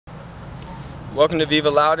Welcome to Viva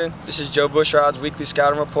Loudoun. This is Joe Bushrod's weekly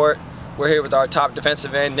scouting report. We're here with our top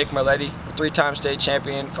defensive end, Nick Merletti, a three-time state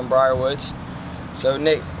champion from Briar Woods. So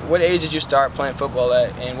Nick, what age did you start playing football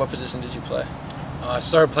at, and what position did you play? I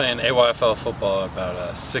started playing AYFL football at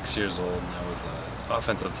about 6 years old, and I was an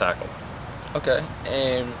offensive tackle. Okay,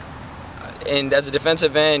 and as a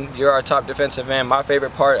defensive end, you're our top defensive end. My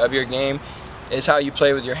favorite part of your game is how you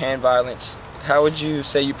play with your hand violence. How would you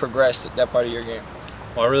say you progressed at that part of your game?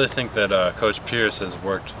 Well, I really think that Coach Pierce has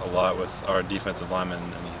worked a lot with our defensive linemen,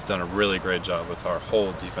 and he's done a really great job with our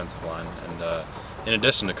whole defensive line. And in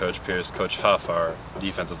addition to Coach Pierce, Coach Huff, our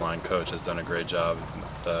defensive line coach, has done a great job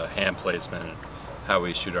with hand placement and how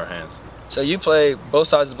we shoot our hands. So you play both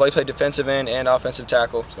sides of the ball. You play defensive end and offensive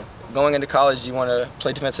tackle. So going into college, do you want to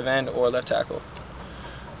play defensive end or left tackle?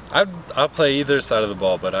 I'll play either side of the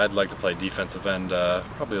ball, but I'd like to play defensive end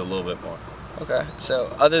probably a little bit more. Okay,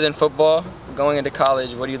 so other than football, going into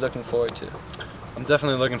college, what are you looking forward to? I'm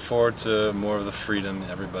definitely looking forward to more of the freedom.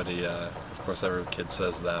 Everybody, of course, every kid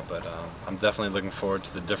says that, but I'm definitely looking forward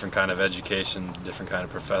to the different kind of education, different kind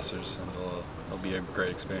of professors, and it'll be a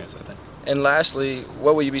great experience, I think. And lastly,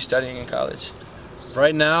 what will you be studying in college?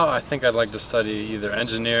 Right now, I think I'd like to study either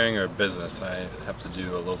engineering or business. I have to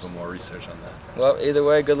do a little bit more research on that. Well, either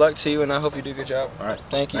way, good luck to you, and I hope you do a good job. All right.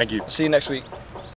 Thank you. Thank you. See you next week.